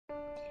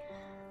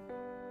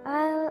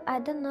I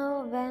don't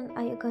know when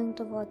are you going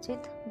to watch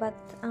it, but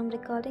I'm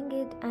recording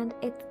it and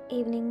it's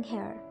evening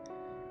here.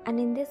 And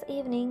in this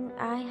evening,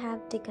 I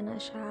have taken a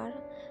shower.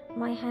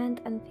 My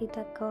hand and feet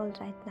are cold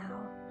right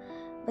now.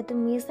 But the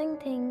amazing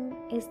thing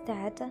is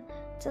that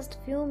just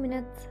few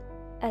minutes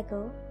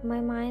ago, my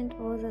mind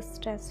was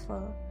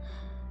stressful,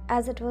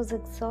 as it was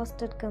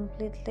exhausted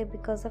completely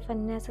because of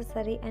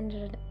unnecessary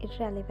and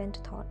irrelevant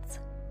thoughts.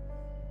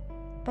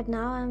 But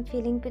now I'm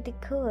feeling pretty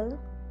cool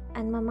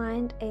and my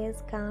mind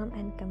is calm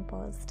and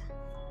composed.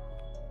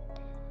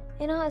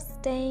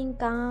 Staying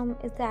calm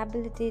is the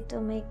ability to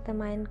make the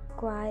mind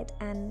quiet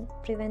and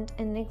prevent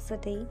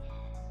anxiety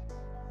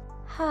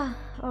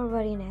or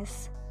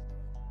worriness.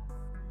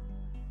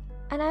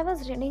 And I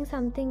was reading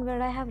something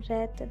where I have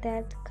read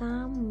that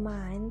calm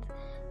mind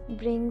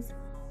brings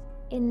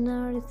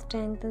inner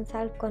strength and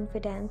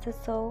self-confidence,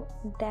 so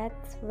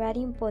that's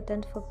very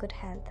important for good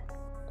health.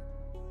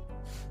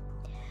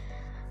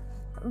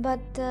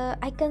 But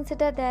I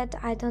consider that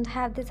I don't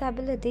have this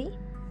ability,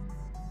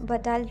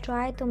 but I'll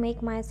try to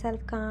make myself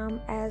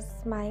calm as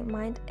my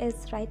mind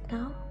is right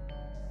now.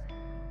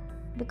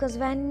 Because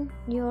when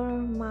your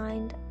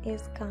mind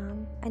is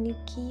calm and you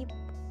keep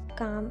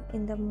calm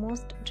in the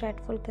most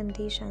dreadful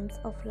conditions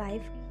of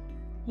life,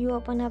 you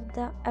open up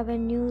the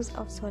avenues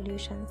of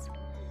solutions.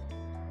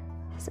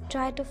 So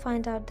try to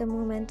find out the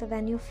moment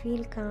when you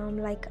feel calm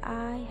like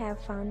I have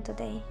found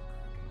today,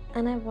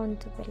 and I want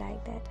to be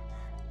like that.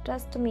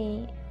 Trust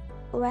me,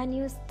 when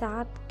you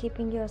start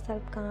keeping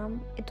yourself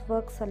calm, it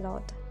works a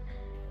lot.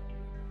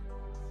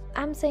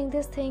 I'm saying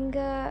this thing,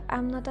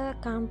 I'm not a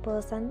calm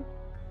person.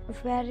 It's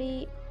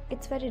very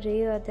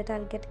rare that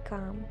I'll get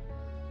calm.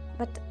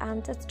 But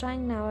I'm just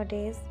trying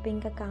nowadays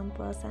being a calm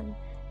person.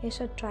 You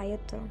should try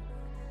it too.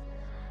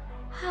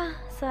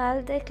 So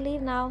I'll take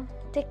leave now.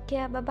 Take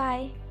care. Bye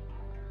bye.